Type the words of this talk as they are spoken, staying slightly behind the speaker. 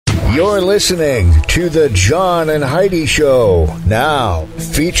You're listening to the John and Heidi Show, now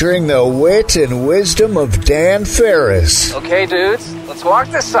featuring the wit and wisdom of Dan Farris. Okay, dudes, let's walk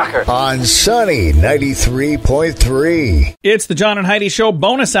this sucker. On Sunny 93.3. It's the John and Heidi Show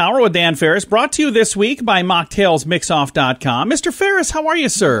bonus hour with Dan Farris, brought to you this week by MocktailsMixOff.com. Mr. Farris, how are you,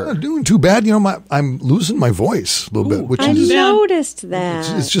 sir? Not doing too bad. You know, I'm losing my voice a little bit, which I is noticed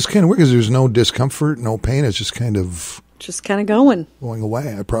that. It's just kind of weird because there's no discomfort, no pain. It's just kind of going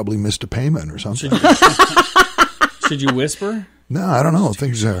away. I probably missed a payment or something. Should you whisper? No, I don't know.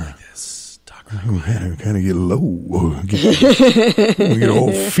 Things are kind of get low. Get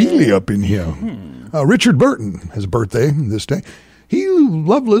all feely up in here. Richard Burton has a birthday this day. He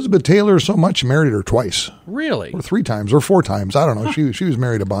loved Elizabeth Taylor so much, he married her twice. Really? Or 3 times, or 4 times. I don't know. She was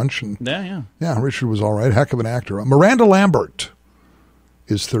married a bunch. And Yeah, Richard was all right. Heck of an actor. Miranda Lambert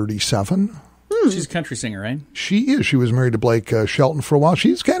is 37. She's a country singer, right? She is. She was married to Blake Shelton for a while.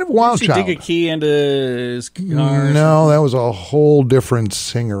 She's kind of a wild child. Dig a key into his car? No, that was a whole different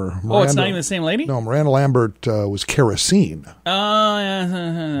singer. It's not even the same lady? No, Miranda Lambert was Kerosene. Oh,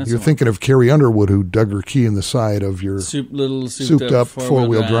 yeah. You're thinking of Carrie Underwood, who dug her key in the side of your souped up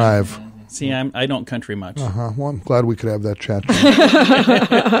four-wheel drive. See, I don't country much. Well, I'm glad we could have that chat.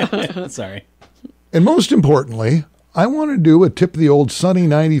 Sorry. And most importantly, I want to do a tip of the old Sunny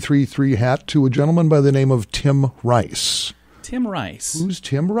 93.3 hat to a gentleman by the name of Tim Rice. Tim Rice. Who's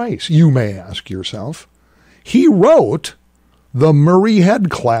Tim Rice? You may ask yourself. He wrote the Murray Head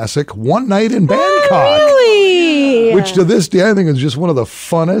classic, One Night in Bangkok. Really? Which to this day I think is just one of the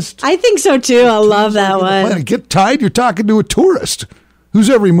funnest. I think so too. I love that one. Get tied, you're talking to a tourist whose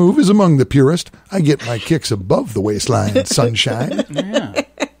every move is among the purest. I get my kicks above the waistline, sunshine. Yeah.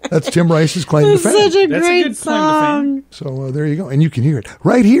 That's Tim Rice's claim to fame. Such a That's great a good song. claim to So there you go. And you can hear it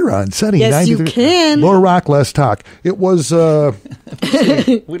right here on Sunny 93. Yes, you can. More rock, less talk. It was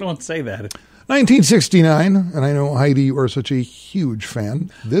fame. We don't say that. 1969, and I know, Heidi, you are such a huge fan.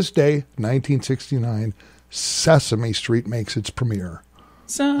 This day, 1969, Sesame Street makes its premiere.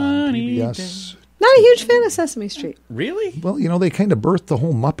 Sunny day. Yes. Not a huge fan of Sesame Street. Really? Well, you know, they kind of birthed the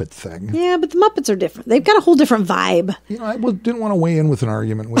whole Muppet thing. Yeah, but the Muppets are different. They've got a whole different vibe. You know, I didn't want to weigh in with an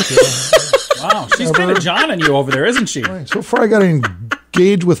argument with you. Wow, she's kind of John and you over there, isn't she? Right, so far, I got to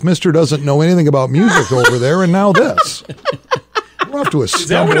engage with Mr. Doesn't Know Anything About Music over there, and now this. We're off to a Is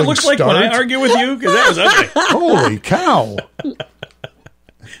that what it looks like when I argue with you? Because that was ugly. Holy cow.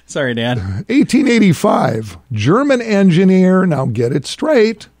 Sorry, Dan. 1885, German engineer, now get it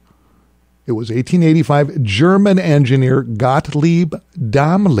straight. It was 1885, German engineer Gottlieb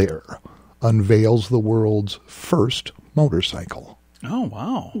Daimler unveils the world's first motorcycle. Oh,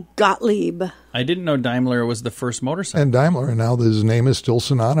 wow. Gottlieb. I didn't know Daimler was the first motorcycle. And Daimler, and now his name is still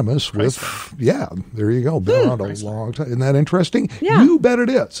synonymous with, there you go, been around a long time. Isn't that interesting? Yeah. You bet it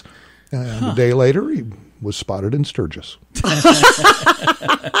is. And a day later, he was spotted in Sturgis.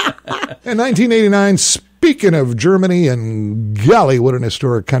 In 1989, speaking of Germany, and golly, what an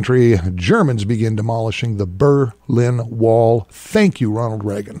historic country, Germans begin demolishing the Berlin Wall. Thank you, Ronald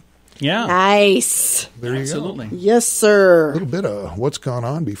Reagan. Yeah. Nice. There you Absolutely. go. Yes, sir. A little bit of what's gone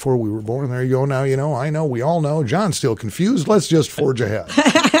on before we were born. There you go. Now, you know, I know, we all know. John's still confused. Let's just forge ahead.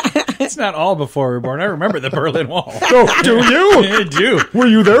 It's not all before we were born. I remember the Berlin Wall. Oh, do you? I do. Were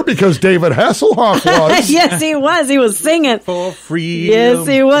you there because David Hasselhoff was? Yes, he was. He was singing. For freedom. Yes,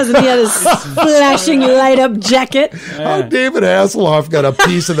 he was. And he had his flashing light-up jacket. How David Hasselhoff got a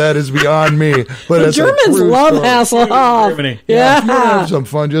piece of that is beyond me. But The Germans love Hasselhoff. Germany. Yeah. If you want to have some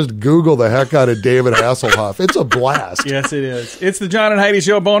fun, just Google the heck out of David Hasselhoff. It's a blast. Yes, it is. It's the John and Heidi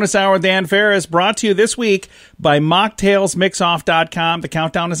Show bonus hour with Dan Farris, brought to you this week by MocktailsMixOff.com. The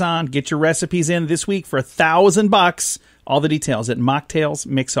countdown is on. Get your recipes in this week for $1,000. All the details at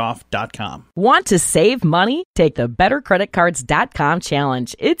MocktailsMixOff.com. Want to save money? Take the BetterCreditCards.com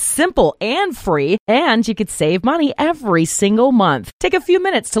challenge. It's simple and free, and you could save money every single month. Take a few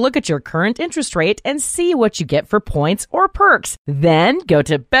minutes to look at your current interest rate and see what you get for points or perks. Then go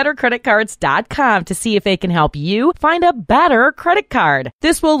to BetterCreditCards.com to see if they can help you find a better credit card.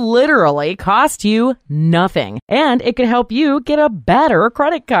 This will literally cost you nothing, and it could help you get a better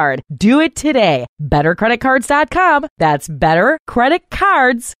credit card. Do it today. BetterCreditCards.com. That's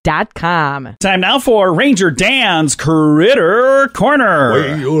BetterCreditCards.com. Time now for Ranger Dan's Critter Corner.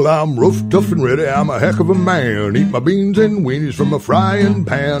 Well, I'm rough, tough, and ready. I'm a heck of a man. Eat my beans and weenies from a frying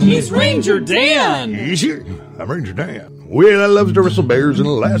pan. He's Ranger Dan. Easy. I'm Ranger Dan. Well, I loves to wrestle bears and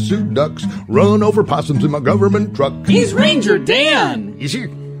lasso ducks. Run over possums in my government truck. He's Ranger Dan. Easy.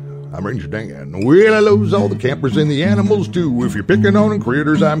 I'm Ranger Dan. Well, I loves all the campers and the animals too. If you're picking on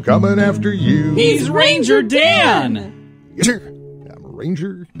critters, I'm coming after you. He's Ranger Dan. Yes, sir. I'm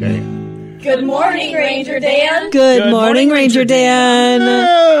Ranger Dan. Good morning, Ranger Dan. Good morning, Ranger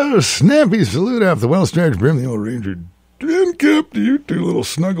Dan. Snappy salute off the well-stretched brim, the old Ranger Dan Cup to you two little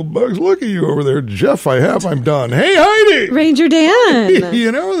snuggle bugs. Look at you over there, Jeff. I'm done. Hey, Heidi. Ranger Dan.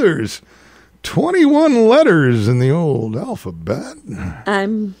 You know, there's 21 letters in the old alphabet.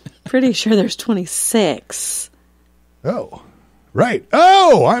 I'm pretty sure there's 26. Oh, right.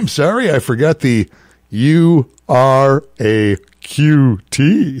 Oh, I'm sorry. I forgot the U-R-A-Q-T.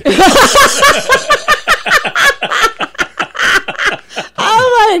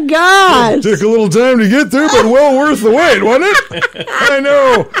 Oh, my God. Took a little time to get there, but well worth the wait, wasn't it? I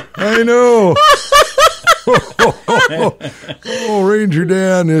know. Oh, Ranger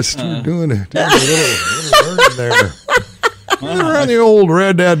Dan is doing a little burn there. Around the old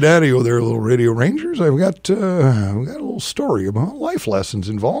Red Dad Daddy with their little radio rangers, I've got a little story about life lessons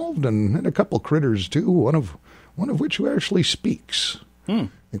involved, and a couple critters too. One of which who actually speaks. I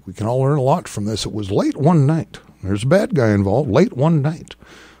think we can all learn a lot from this. It was late one night. There's a bad guy involved. Late one night,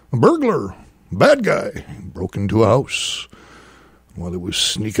 a burglar, bad guy, broke into a house. While he was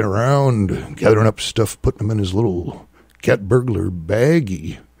sneaking around, gathering up stuff, putting them in his little cat burglar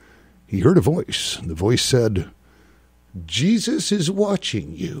baggie, he heard a voice. And the voice said, "Jesus is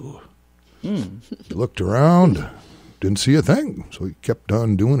watching you." He looked around, didn't see a thing. So he kept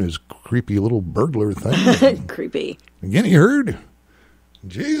on doing his creepy little burglar thing. Creepy. Again, he heard,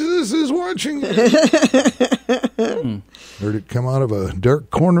 "Jesus is watching you." Heard it come out of a dark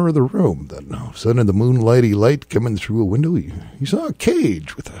corner of the room. Then all of a sudden, the moonlighty light coming through a window, he saw a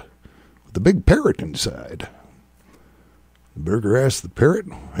cage with a big parrot inside. The burglar asked the parrot,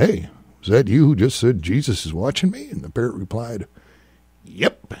 "Hey, was that you who just said Jesus is watching me?" And the parrot replied,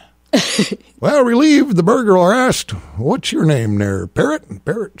 "Yep." Well, relieved, the burglar asked, "What's your name there, parrot?" And the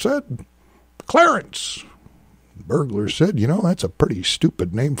parrot said, "Clarence." The burglar said, "You know, that's a pretty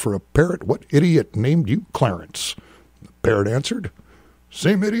stupid name for a parrot. What idiot named you Clarence?" The parrot answered,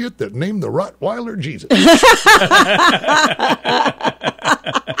 "Same idiot that named the Rottweiler Jesus."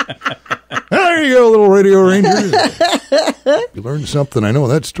 There you go, little radio rangers. You learned something. I know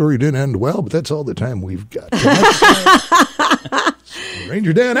that story didn't end well, but that's all the time we've got.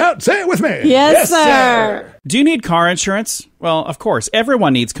 Ranger Dan out. Say it with me. Yes, sir. Do you need car insurance? Well, of course,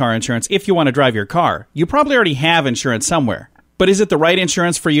 everyone needs car insurance if you want to drive your car. You probably already have insurance somewhere. But is it the right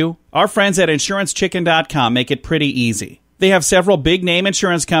insurance for you? Our friends at InsuranceChicken.com make it pretty easy. They have several big-name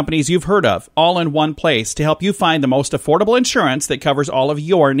insurance companies you've heard of, all in one place, to help you find the most affordable insurance that covers all of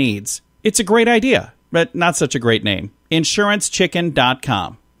your needs. It's a great idea, but not such a great name.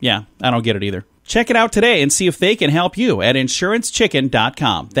 InsuranceChicken.com. Yeah, I don't get it either. Check it out today and see if they can help you at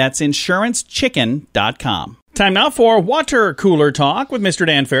InsuranceChicken.com. That's InsuranceChicken.com. Time now for Water Cooler Talk with Mr.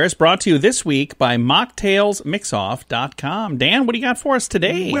 Dan Farris, brought to you this week by MocktailsMixOff.com. Dan, what do you got for us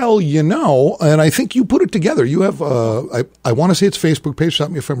today? Well, you know, and I think you put it together. You have, I want to say it's Facebook page. Stop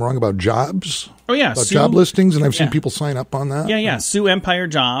me if I'm wrong, about jobs. Oh, yeah. About job listings, and I've seen people sign up on that. Yeah.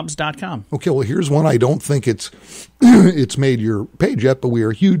 SiouxEmpireJobs.com. Okay, well, here's one. I don't think it's made your page yet, but we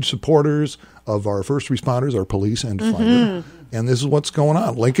are huge supporters of our first responders, our police and fire. And this is what's going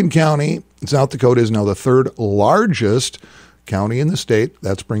on. Lincoln County, South Dakota, is now the third largest county in the state.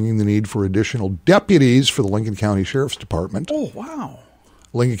 That's bringing the need for additional deputies for the Lincoln County Sheriff's Department. Oh, wow.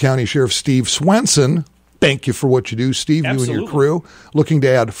 Lincoln County Sheriff Steve Swenson, thank you for what you do, Steve, Absolutely. you and your crew, looking to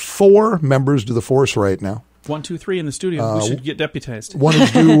add 4 members to the force right now. 1, 2, 3 in the studio. We should get deputized. One is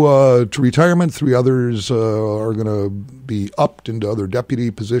due to retirement. 3 others are going to be upped into other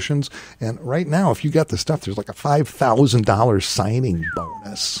deputy positions. And right now, if you got the stuff, there's like a $5,000 signing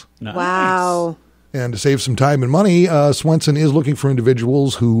bonus. Nice. Wow. And to save some time and money, Swenson is looking for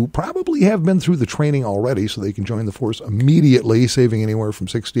individuals who probably have been through the training already so they can join the force immediately, saving anywhere from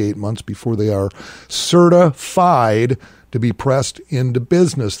 6 to 8 months before they are certified to be pressed into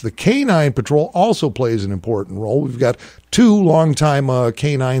business. The Canine Patrol also plays an important role. We've got 2 longtime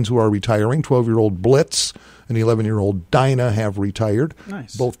canines who are retiring. 12-year-old Blitz and 11-year-old Dinah have retired.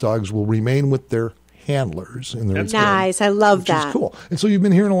 Nice. Both dogs will remain with their handlers in their Nice. I love that. which is cool. And so you've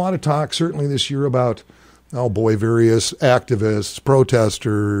been hearing a lot of talk, certainly this year, about, various activists,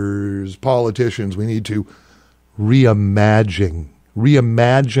 protesters, politicians. We need to reimagine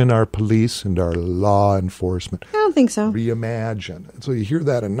our police and our law enforcement. I don't think so. Reimagine. And so you hear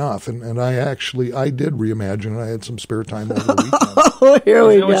that enough. And I did reimagine, and I had some spare time over the weekend. Oh, here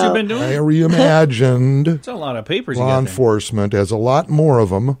we Is that what you've go. been doing? I reimagined That's a lot of papers you law got there. enforcement as a lot more of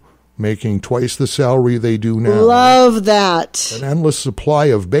them, making twice the salary they do now. Love that. An endless supply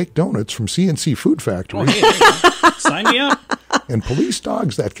of baked donuts from CNC Food Factory. Oh, hey, Sign me up. And police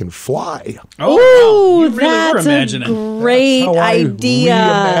dogs that can fly. Oh, Ooh, you really were that's imagining. a great How I idea.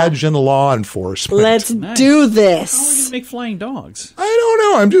 reimagine law enforcement. Let's do How are we this. going to make flying dogs? I don't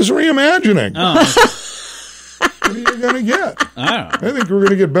know. I'm just reimagining. What are you going to get? I don't know. I think we're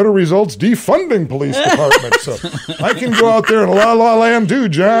going to get better results defunding police departments. So I can go out there and la la land too,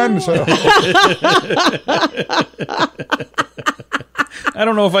 John. So. I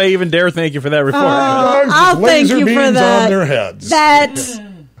don't know if I even dare thank you for that report. I'll thank laser you beams for that. on their heads. That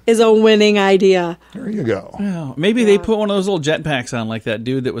is a winning idea. There you go. Oh, maybe they put one of those little jetpacks on like that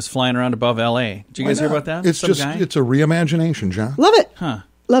dude that was flying around above L.A. Did you guys hear about that? It's Some just guy? it's a reimagination, John. Love it. Huh.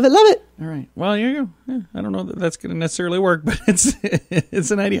 Love it. Love it. All right. Well, here you go. Yeah, I don't know that that's going to necessarily work, but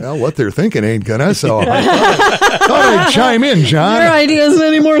it's an idea. Well, what they're thinking ain't gonna, so I thought I'd chime in, John. Your idea isn't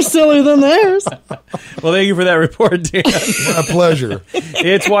any more silly than theirs. Well, thank you for that report, Dan. A pleasure.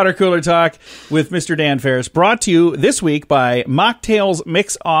 It's Water Cooler Talk with Mr. Dan Farris, brought to you this week by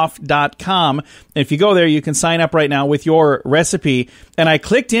mocktailsmixoff.com. And if you go there, you can sign up right now with your recipe. And I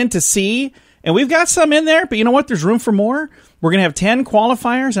clicked in to see, and we've got some in there, but you know what? There's room for more. We're going to have 10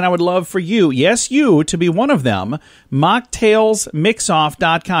 qualifiers, and I would love for you, yes, you, to be one of them.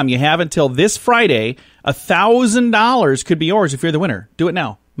 Mocktailsmixoff.com. You have until this Friday. $1,000 could be yours if you're the winner. Do it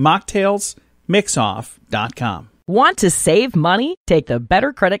now. Mocktailsmixoff.com. Want to save money? Take the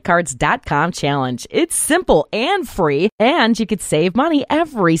bettercreditcards.com challenge. It's simple and free, and you could save money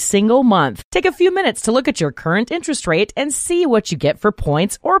every single month. Take a few minutes to look at your current interest rate and see what you get for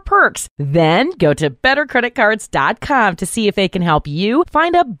points or perks. Then go to bettercreditcards.com to see if they can help you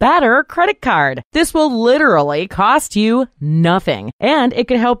find a better credit card. This will literally cost you nothing, and it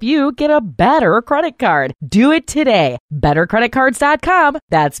could help you get a better credit card. Do it today. Bettercreditcards.com.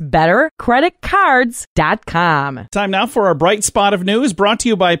 That's bettercreditcards.com. Time now for our bright spot of news, brought to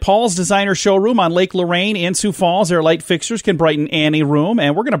you by Paul's Designer Showroom on Lake Lorraine in Sioux Falls. Their light fixtures can brighten any room,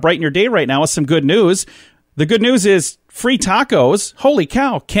 and we're going to brighten your day right now with some good news. The good news is free tacos. Holy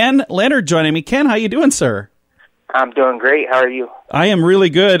cow. Ken Leonard joining me. Ken, how you doing, sir? I'm doing great. How are you? I am really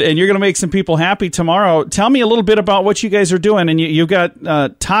good, and you're going to make some people happy tomorrow. Tell me a little bit about what you guys are doing. And you've got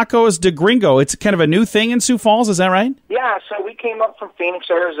Tacos de Gringo. It's kind of a new thing in Sioux Falls. Is that right? Yeah, so we came up from Phoenix,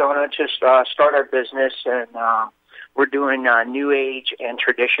 Arizona to start our business, and we're doing new age and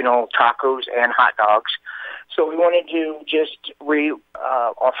traditional tacos and hot dogs. So we wanted to just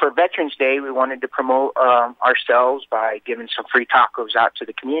for Veterans Day, we wanted to promote ourselves by giving some free tacos out to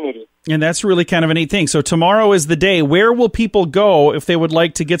the community. And that's really kind of a neat thing. So tomorrow is the day. Where will people go if they would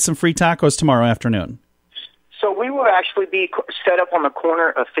like to get some free tacos tomorrow afternoon? So we will actually be set up on the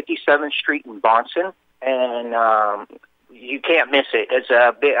corner of 57th Street in Bonson, and you can't miss it.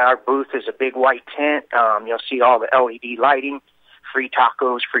 Our booth is a big white tent. You'll see all the LED lighting, free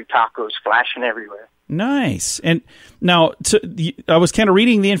tacos flashing everywhere. Nice. And now, I was kind of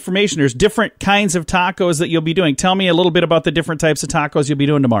reading the information. There's different kinds of tacos that you'll be doing. Tell me a little bit about the different types of tacos you'll be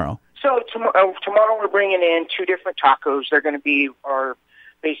doing tomorrow. So tomorrow we're bringing in two different tacos. They're going to be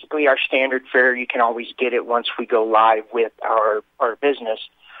basically our standard fare. You can always get it once we go live with our business.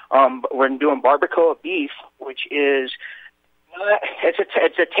 But we're doing barbacoa beef, which is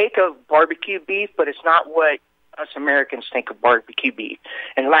it's a take of barbecue beef, but it's not what us Americans think of barbecue beef.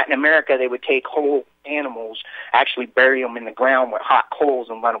 In Latin America, they would take whole animals, actually bury them in the ground with hot coals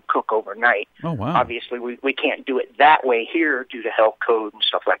and let them cook overnight. Oh, wow. Obviously, we can't do it that way here due to health code and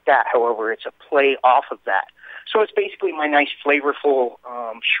stuff like that. However, it's a play off of that. So it's basically my nice, flavorful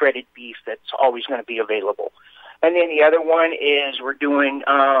shredded beef that's always going to be available. And then the other one is we're doing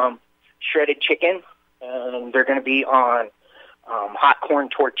shredded chicken, and they're going to be on hot corn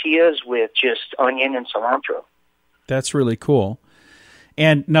tortillas with just onion and cilantro. That's really cool.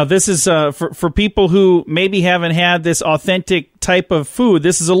 And now this is for people who maybe haven't had this authentic type of food.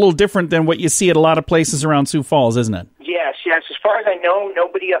 This is a little different than what you see at a lot of places around Sioux Falls, isn't it? Yes. As far as I know,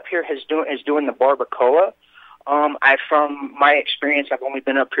 nobody up here is doing the barbacoa. From my experience, I've only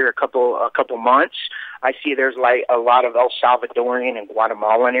been up here a couple months. I see there's like a lot of El Salvadorian and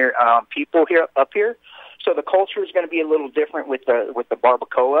Guatemalan people up here. So the culture is going to be a little different with the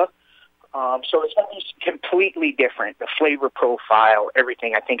barbacoa. So it's going to be completely different. The flavor profile,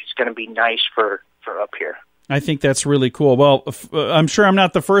 everything. I think it's going to be nice for up here. I think that's really cool. Well, I'm sure I'm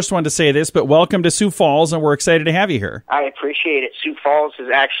not the first one to say this, but welcome to Sioux Falls, and we're excited to have you here. I appreciate it. Sioux Falls has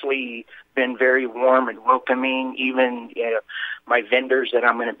actually been very warm and welcoming. Even my vendors that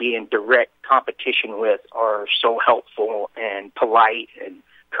I'm going to be in direct competition with are so helpful and polite and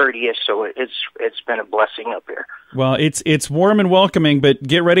courteous, so it's been a blessing up here. Well, it's warm and welcoming, but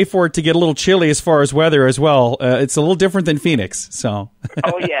get ready for it to get a little chilly as far as weather as well. It's a little different than Phoenix, so.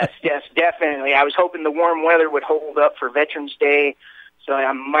 Oh yes, Definitely. I was hoping the warm weather would hold up for Veterans Day, so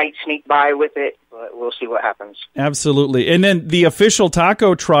I might sneak by with it, but we'll see what happens. Absolutely. And then the official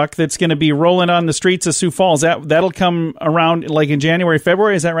taco truck that's going to be rolling on the streets of Sioux Falls, that'll come around like in January,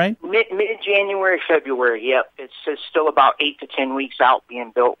 February, is that right? Mid-January, February, yep. It's still about 8 to 10 weeks out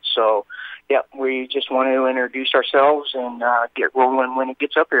being built, so yep, we just want to introduce ourselves and get rolling when it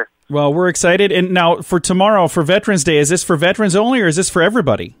gets up here. Well, we're excited. And now for tomorrow, for Veterans Day, is this for veterans only or is this for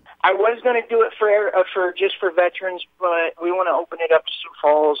everybody? I was going to do it for just for veterans, but we want to open it up to Sioux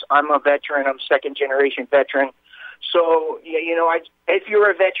Falls. I'm a veteran. I'm a second-generation veteran. So, if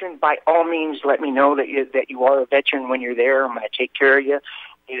you're a veteran, by all means, let me know that you are a veteran when you're there. I'm going to take care of you.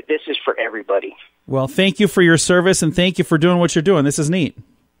 This is for everybody. Well, thank you for your service, and thank you for doing what you're doing. This is neat.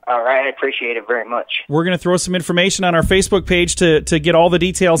 All right, I appreciate it very much. We're going to throw some information on our Facebook page to get all the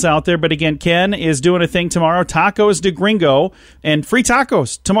details out there. But again, Ken is doing a thing tomorrow, Tacos de Gringo, and free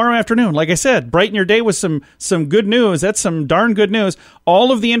tacos tomorrow afternoon. Like I said, brighten your day with some good news. That's some darn good news.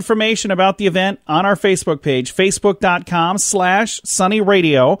 All of the information about the event on our Facebook page,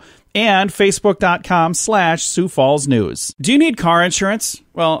 facebook.com/sunnyradio and facebook.com/Sioux Falls News. Do you need car insurance?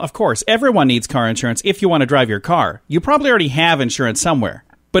 Well, of course, everyone needs car insurance if you want to drive your car. You probably already have insurance somewhere.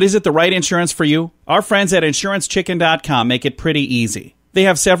 But is it the right insurance for you? Our friends at InsuranceChicken.com make it pretty easy. They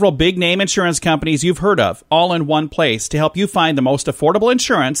have several big-name insurance companies you've heard of, all in one place, to help you find the most affordable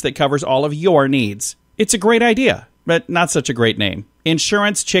insurance that covers all of your needs. It's a great idea, but not such a great name.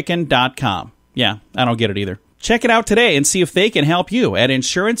 InsuranceChicken.com. Yeah, I don't get it either. Check it out today and see if they can help you at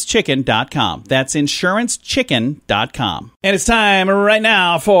InsuranceChicken.com. That's InsuranceChicken.com. And it's time right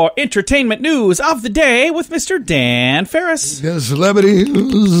now for entertainment news of the day with Mr. Dan Farris. Yes,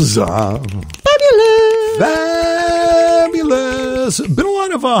 celebrities are fabulous. Been a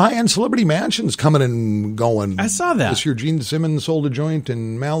lot of high-end celebrity mansions coming and going. I saw that. This year, Gene Simmons sold a joint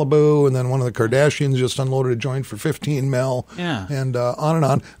in Malibu, and then one of the Kardashians just unloaded a joint for $15 million. Yeah. And on and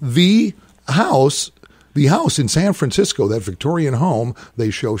on. The house in San Francisco, that Victorian home, they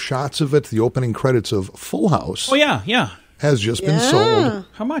show shots of it, the opening credits of Full House. Oh, yeah. Has just been sold.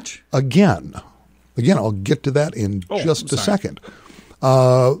 How much? Again, I'll get to that in just a second.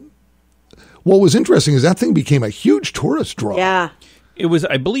 What was interesting is that thing became a huge tourist draw. Yeah. It was,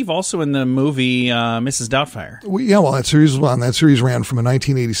 I believe, also in the movie Mrs. Doubtfire. That series ran from a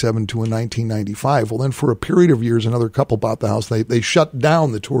 1987 to a 1995. Well, then for a period of years, another couple bought the house. They shut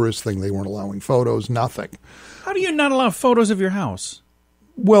down the tourist thing. They weren't allowing photos, nothing. How do you not allow photos of your house?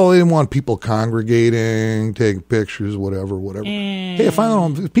 Well, they didn't want people congregating, taking pictures, whatever. Hey, if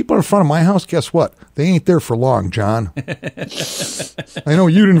people are in front of my house, guess what? They ain't there for long, John. I know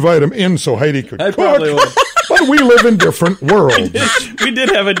you'd invite them in so Heidi could cook. Probably would. But we live in different worlds. We did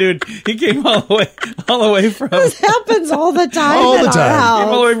have a dude. He came all the way from. This happens all the time. All the time. He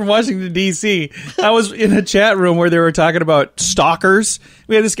came all the way from Washington D.C. I was in a chat room where they were talking about stalkers.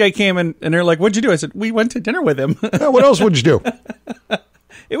 We had this guy came in, and they're like, "What'd you do?" I said, "We went to dinner with him." What else would you do?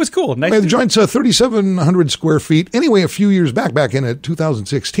 It was cool. Nice. The joint's 3,700 square feet. Anyway, a few years back in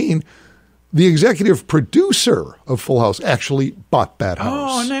 2016. The executive producer of Full House actually bought that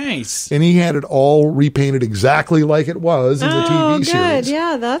house. Oh, nice. And he had it all repainted exactly like it was in the TV series.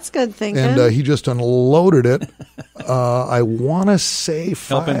 Yeah, that's good thinking. And he just unloaded it. I want to say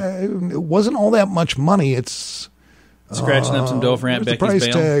it wasn't all that much money. It's scratching up some dough for Aunt Becky's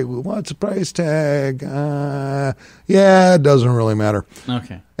bail. What's the price tag? It doesn't really matter.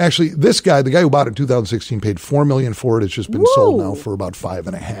 Okay. Actually, this guy, the guy who bought it in 2016, paid $4 million for it. It's just been sold now for about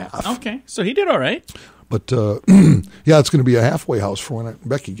 $5.5 million. Okay, so he did all right. But it's going to be a halfway house for when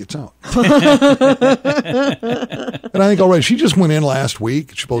Becky gets out. And I think already she just went in last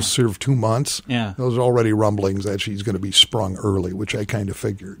week. She's supposed to serve 2 months. Yeah, those are already rumblings that she's going to be sprung early, which I kind of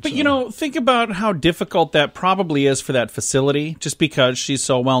figured. But think about how difficult that probably is for that facility, just because she's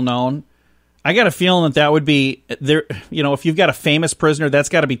so well known. I got a feeling that would be there. If you've got a famous prisoner, that's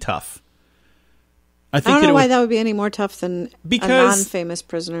got to be tough. I don't know why that would be any more tough than a non-famous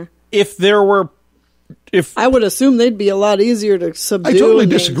prisoner. I would assume they'd be a lot easier to subdue. I totally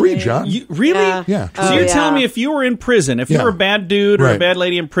disagree, John. Really? Yeah. So you're telling me if you were in prison, if you were a bad dude or a bad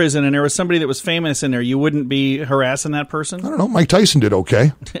lady in prison, and there was somebody that was famous in there, you wouldn't be harassing that person? I don't know. Mike Tyson did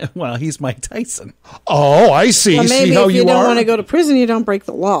okay. Well, he's Mike Tyson. Oh, I see. Well, maybe see how if you don't want to go to prison, you don't break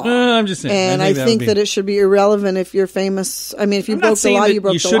the law. I'm just saying. And I think that it should be irrelevant if you're famous. I mean, if you broke the law, you broke the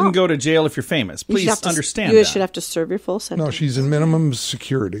law. You shouldn't go to jail if you're famous. Please understand that. You should have to serve your full sentence. No, she's in minimum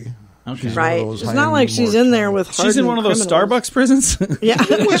security. Okay. Right. It's not like she's in there with She's in one of those Starbucks prisons? Yeah.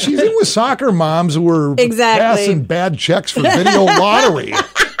 Well, she's in with soccer moms who were passing bad checks for video lottery.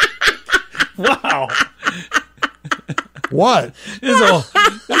 Wow. What?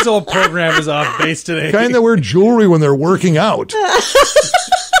 This whole program is off base today. Kind that wear jewelry when they're working out.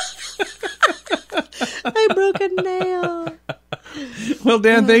 I broke a nail. Well,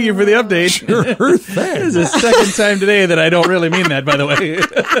 Dan, thank you for the update. Sure, thanks. This is the second time today that I don't really mean that, by the way.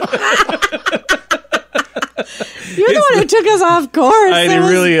 You're the one who took us off course. I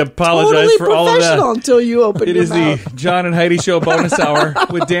really apologize totally for all of that. Professional until you opened your mouth. It is the John and Heidi Show bonus hour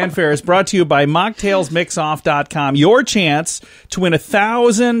with Dan Farris, brought to you by MocktailsMixOff.com. Your chance to win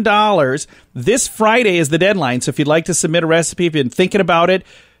 $1,000. This Friday is the deadline, so if you'd like to submit a recipe, if you've been thinking about it,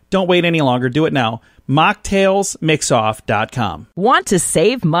 don't wait any longer. Do it now. MocktailsMixOff.com. Want to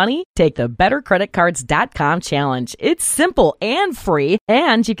save money? Take the BetterCreditCards.com challenge. It's simple and free,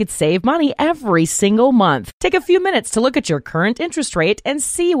 and you could save money every single month. Take a few minutes to look at your current interest rate and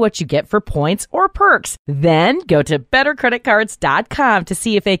see what you get for points or perks. Then go to BetterCreditCards.com to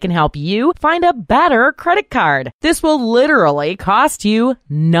see if they can help you find a better credit card. This will literally cost you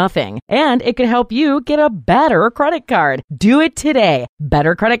nothing, and it could help you get a better credit card. Do it today.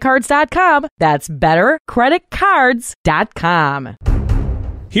 BetterCreditCards.com. That's BetterCreditCards.com.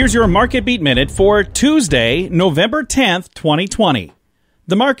 Here's your Market Beat Minute for Tuesday, November 10th, 2020.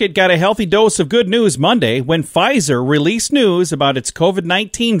 The market got a healthy dose of good news Monday when Pfizer released news about its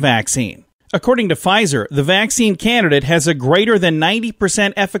COVID-19 vaccine. According to Pfizer, the vaccine candidate has a greater than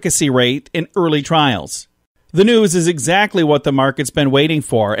 90% efficacy rate in early trials. The news is exactly what the market's been waiting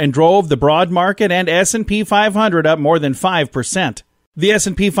for and drove the broad market and S&P 500 up more than 5%. The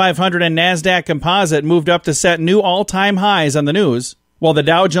S&P 500 and NASDAQ Composite moved up to set new all-time highs on the news, while the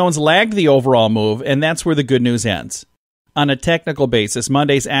Dow Jones lagged the overall move, and that's where the good news ends. On a technical basis,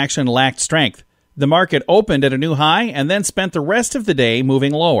 Monday's action lacked strength. The market opened at a new high and then spent the rest of the day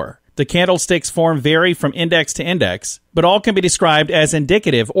moving lower. The candlesticks form vary from index to index, but all can be described as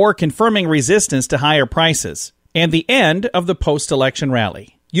indicative or confirming resistance to higher prices, and the end of the post-election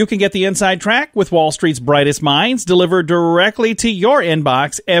rally. You can get the inside track with Wall Street's brightest minds delivered directly to your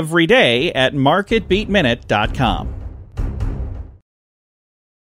inbox every day at MarketBeatMinute.com.